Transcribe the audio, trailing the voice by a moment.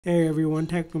Hey everyone,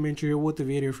 Technomentary here with the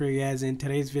video for you guys. In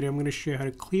today's video, I'm going to show you how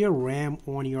to clear RAM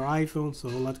on your iPhone. So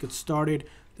let's get started.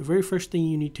 The very first thing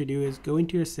you need to do is go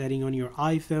into your setting on your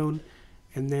iPhone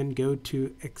and then go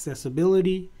to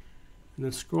accessibility and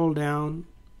then scroll down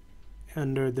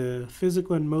under the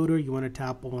physical and motor. You want to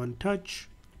tap on touch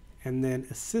and then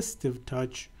assistive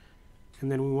touch,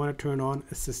 and then we want to turn on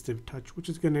assistive touch, which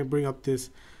is going to bring up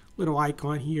this little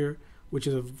icon here, which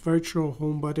is a virtual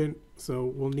home button.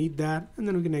 So we'll need that, and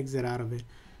then we can exit out of it.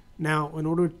 Now, in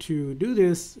order to do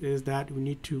this is that we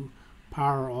need to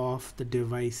power off the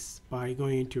device by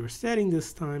going into your setting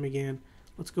this time again.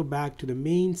 Let's go back to the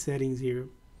main settings here,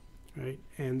 right?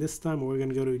 And this time we're going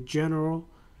to go to general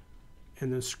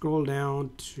and then scroll down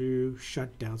to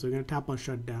shutdown. So we're going to tap on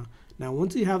shutdown. Now,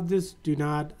 once you have this do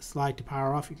not slide to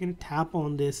power off, you're going to tap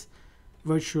on this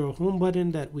virtual home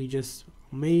button that we just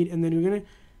made, and then you're going to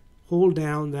hold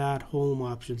down that home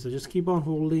option. So just keep on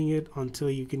holding it until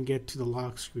you can get to the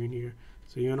lock screen here.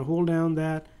 So you're going to hold down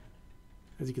that.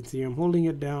 As you can see, I'm holding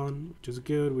it down, which is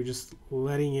good. We're just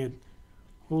holding it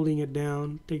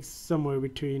down. It takes somewhere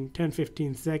between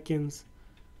 10-15 seconds.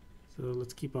 So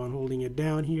let's keep on holding it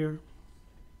down here.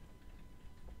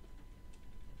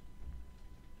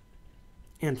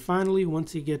 And finally,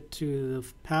 once you get to the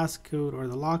passcode or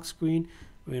the lock screen,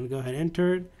 we're going to go ahead and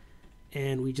enter it.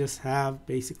 And we just have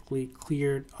basically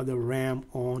cleared the RAM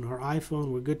on our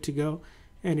iPhone. We're good to go.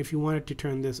 And if you wanted to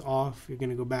turn this off, you're going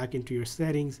to go back into your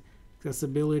settings,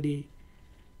 accessibility,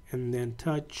 and then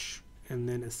touch, and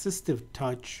then assistive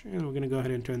touch. And we're going to go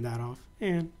ahead and turn that off.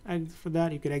 And for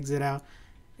that, you could exit out.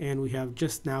 And we have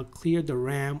just now cleared the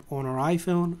RAM on our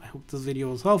iPhone. I hope this video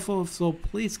was helpful. If so,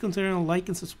 please consider a like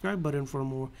and subscribe button for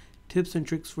more tips and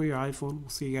tricks for your iPhone. We'll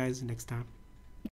see you guys next time.